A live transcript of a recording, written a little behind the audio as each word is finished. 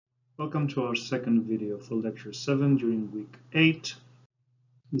Welcome to our second video for lecture 7 during week 8.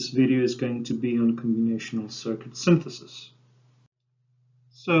 This video is going to be on combinational circuit synthesis.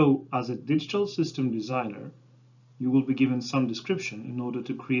 So, as a digital system designer, you will be given some description in order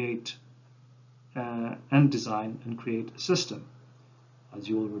to create and design and create a system. As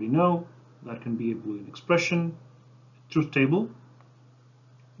you already know, that can be a Boolean expression, a truth table,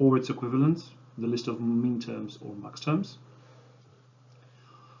 or its equivalent, the list of min terms or max terms,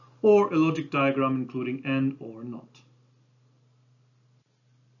 or a logic diagram including AND or NOT.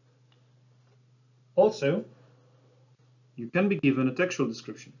 Also, you can be given a textual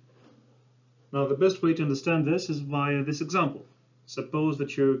description. Now, the best way to understand this is via this example. Suppose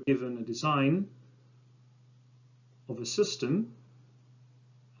that you're given a design of a system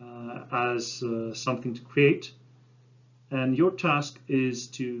as something to create, and your task is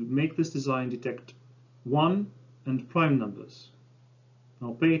to make this design detect 1 and prime numbers.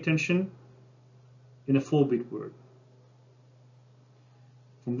 Now pay attention in a 4-bit word.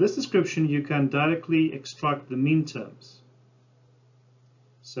 From this description, you can directly extract the min terms.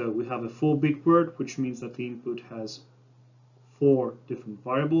 So we have a 4-bit word, which means that the input has 4 different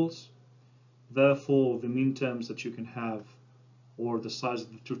variables. Therefore, the min terms that you can have, or the size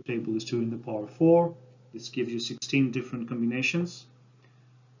of the truth table, is 2 in the power 4. This gives you 16 different combinations.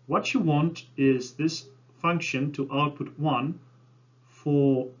 What you want is this function to output 1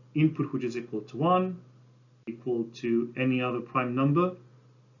 for input which is equal to 1, equal to any other prime number.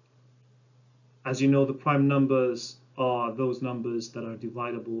 As you know, the prime numbers are those numbers that are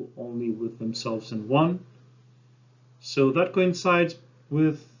dividable only with themselves and 1. So that coincides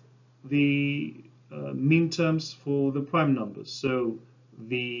with the min terms for the prime numbers. So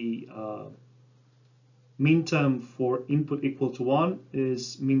the min term for input equal to 1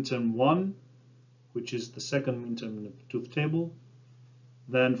 is min term 1, which is the second min term in the truth table.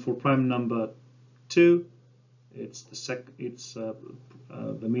 Then for prime number 2, it's the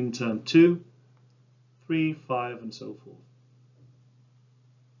min term 2, 3, 5, and so forth.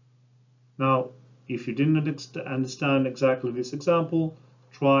 Now, if you didn't understand exactly this example,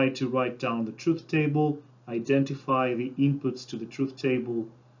 try to write down the truth table, identify the inputs to the truth table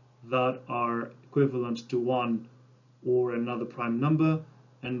that are equivalent to 1 or another prime number,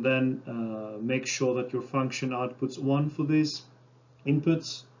 and then make sure that your function outputs 1 for these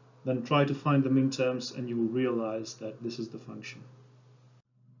inputs. Then try to find the min terms and you will realize that this is the function.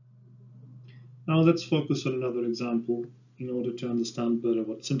 Now let's focus on another example in order to understand better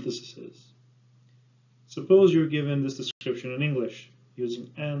what synthesis is. Suppose you're given this description in English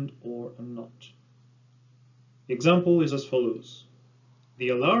using AND or a NOT. The example is as follows. The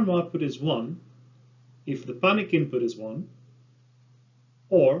alarm output is 1 if the panic input is 1,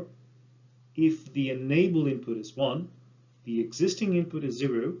 or if the enable input is 1, the existing input is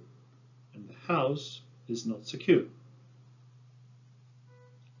 0, and the house is not secure.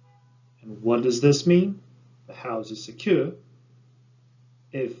 And what does this mean? The house is secure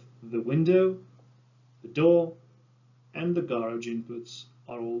if the window, the door, and the garage inputs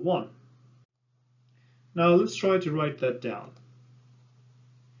are all 1. Now let's try to write that down.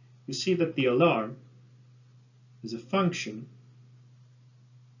 You see that the alarm is a function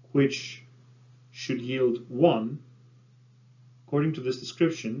which should yield 1 according to this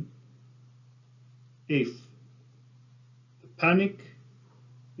description if the panic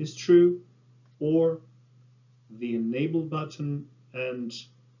is true or the enable button and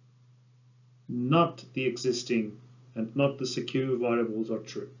not the existing and not the secure variables are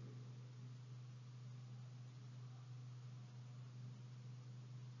true.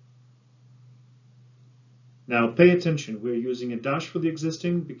 Now pay attention, we're using a dash for the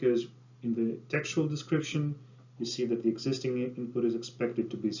existing because in the textual description you see that the existing input is expected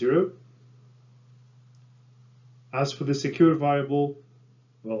to be 0. As for the secure variable,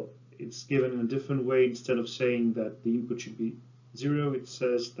 well, it's given in a different way. Instead of saying that the input should be 0, it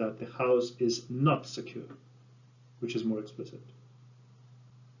says that the house is not secure, which is more explicit.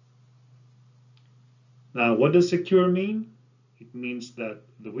 Now, what does secure mean? It means that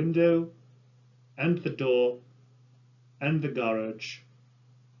the window and the door and the garage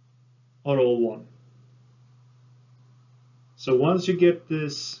are all 1. So once you get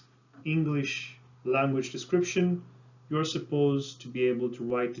this English language description, you're supposed to be able to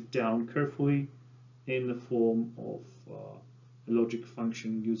write it down carefully in the form of a logic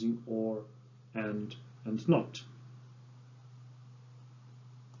function using OR and NOT.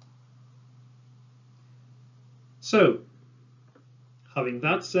 So, having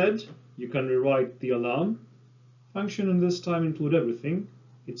that said, you can rewrite the alarm function and this time include everything.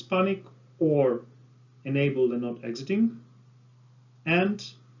 It's panic or enabled and not exiting, and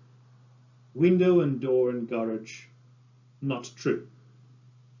window and door and garage not true,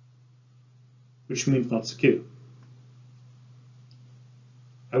 which means not secure.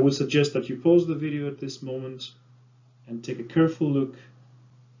 I would suggest that you pause the video at this moment and take a careful look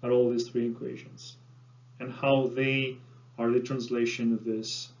at all these three equations and how they are the translation of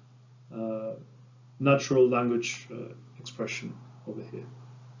this natural language expression over here.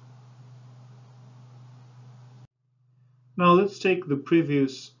 Now let's take the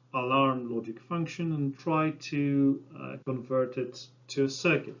previous alarm logic function and try to convert it to a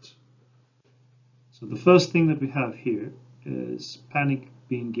circuit. So the first thing that we have here is panic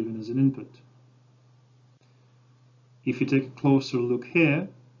being given as an input. If you take a closer look here,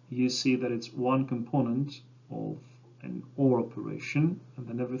 you see that it's one component of an OR operation, and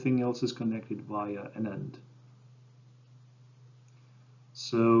then everything else is connected via an AND.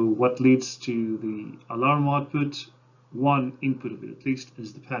 So what leads to the alarm output, one input of it at least,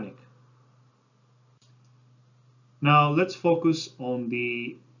 is the panic. Now let's focus on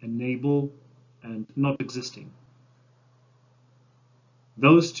the enable and not existing.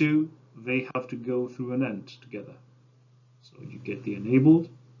 Those two, they have to go through an AND together. So you get the enabled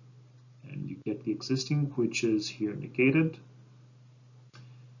and you get the existing, which is here negated,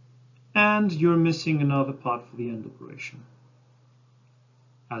 and you're missing another part for the AND operation.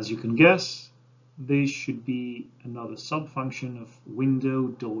 As you can guess, this should be another subfunction of window,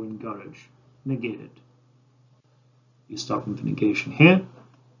 door, and garage, negated. You start with the negation here,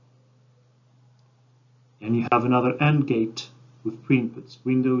 and you have another AND gate with pre-inputs,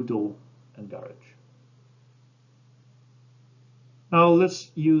 window, door, and garage. Now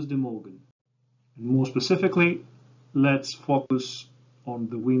let's use De Morgan. And more specifically, let's focus on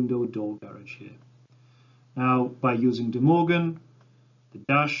the window, door, garage here. Now, by using De Morgan, the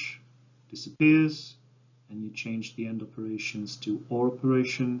dash disappears and you change the AND operations to OR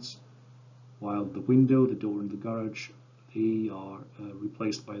operations, while the window, the door, and the garage, they are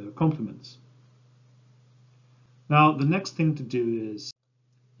replaced by their complements. Now, the next thing to do is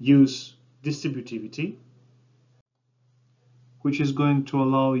use distributivity, which is going to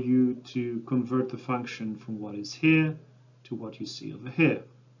allow you to convert the function from what is here to what you see over here.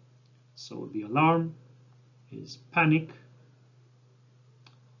 So the alarm is panic,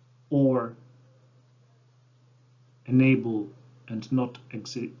 or enable and not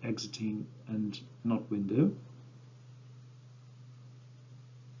exiting and not window.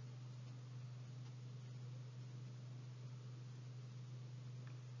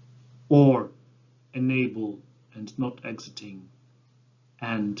 Or enable and not exiting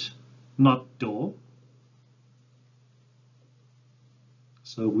and not door.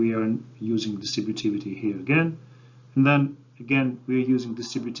 So we are using distributivity here again. And then again, we're using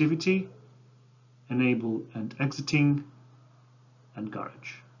distributivity, enable and exiting, and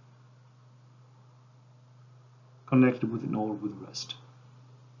garage, connected with an OR with rest.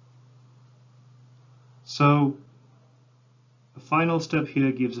 So the final step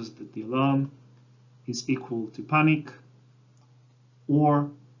here gives us that the alarm is equal to panic,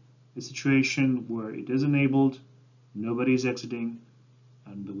 or a situation where it is enabled, nobody is exiting,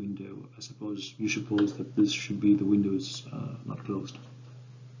 and the window, I suppose you suppose that this should be the window is not closed.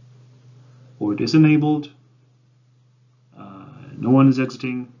 Or it is enabled, no one is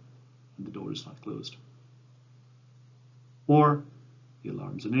exiting, and the door is not closed. Or the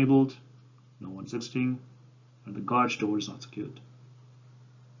alarm is enabled, no one is exiting, and the garage door is not secured.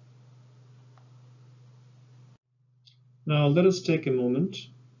 Now let us take a moment,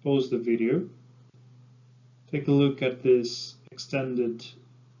 pause the video, take a look at this extended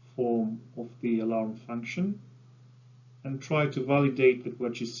form of the alarm function, and try to validate that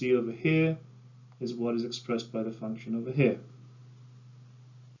what you see over here is what is expressed by the function over here.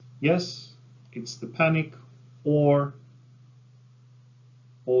 Yes, it's the panic or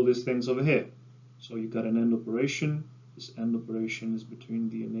all these things over here. So you got an AND operation. This AND operation is between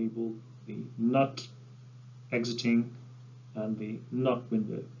the enable, the not exiting, and the not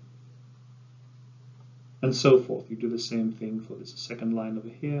window, and so forth. You do the same thing for this second line over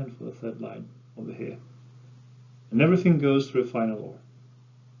here and for the third line over here, and everything goes through a final OR.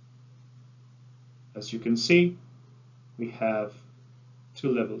 As you can see, we have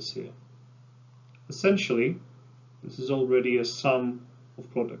two levels here. Essentially, this is already a sum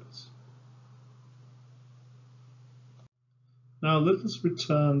of products. Now let us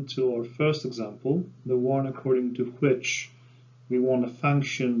return to our first example, the one according to which we want a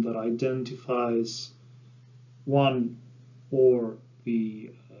function that identifies one or the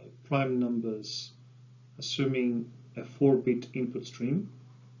prime numbers, assuming a 4-bit input stream.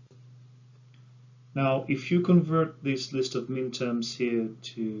 Now, if you convert this list of min terms here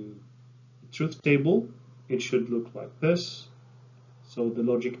to truth table, it should look like this. So the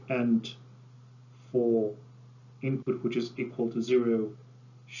logic AND for input which is equal to 0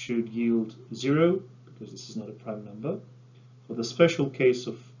 should yield 0, because this is not a prime number. For the special case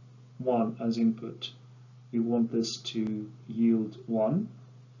of 1 as input, we want this to yield 1.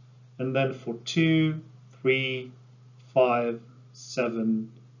 And then for 2, 3, 5,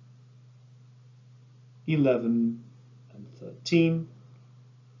 7, 11, and 13,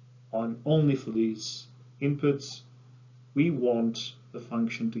 and only for these inputs, we want the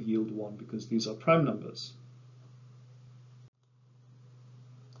function to yield 1 because these are prime numbers.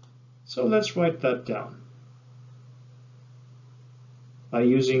 So let's write that down by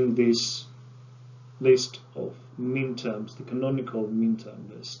using this list of minterms, the canonical minterm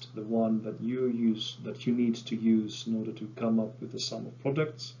list, the one that you need to use in order to come up with the sum of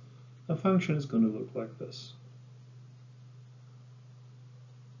products. The function is going to look like this.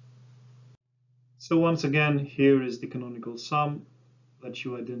 So once again, here is the canonical sum that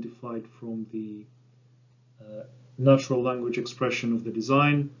you identified from the natural language expression of the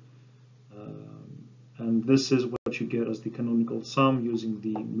design. And this is what you get as the canonical sum using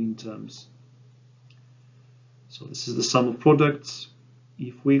the minterms. So this is the sum of products.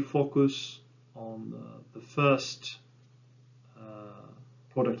 If we focus on the first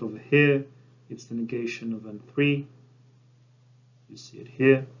product over here, it's the negation of N3. You see it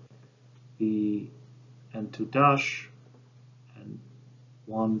here. The N2 dash, and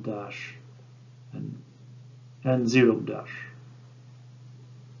 1 dash, and N0 dash.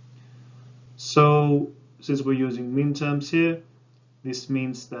 So since we're using minterms here, this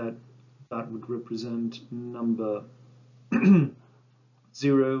means that that would represent number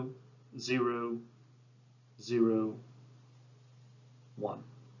 0, 0, 0, 1.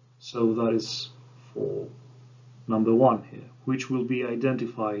 So that is for number 1 here, which will be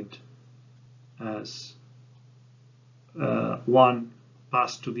identified as 1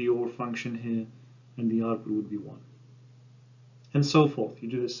 passed to the OR function here, and the output would be 1. And so forth. You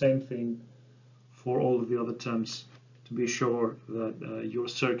do the same thing for all of the other terms to be sure that your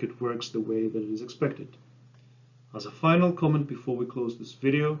circuit works the way that it is expected. As a final comment before we close this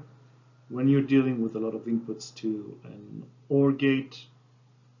video, when you're dealing with a lot of inputs to an OR gate,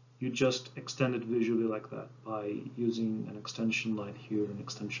 you just extend it visually like that by using an extension line here and an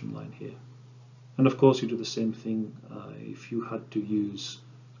extension line here. And of course you do the same thing if you had to use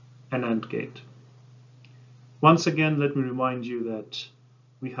an AND gate. Once again, let me remind you that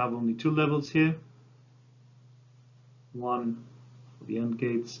we have only 2 levels here. One for the AND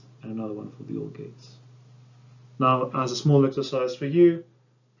gates and another one for the OR gates. Now, as a small exercise for you,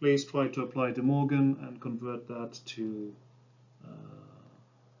 please try to apply De Morgan and convert that to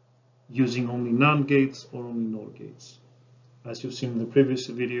using only NAND gates or only NOR gates. As you've seen in the previous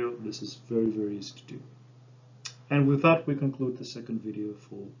video, this is very, very easy to do. And with that, we conclude the second video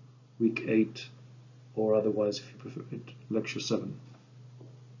for week 8, or otherwise, if you prefer it, lecture 7.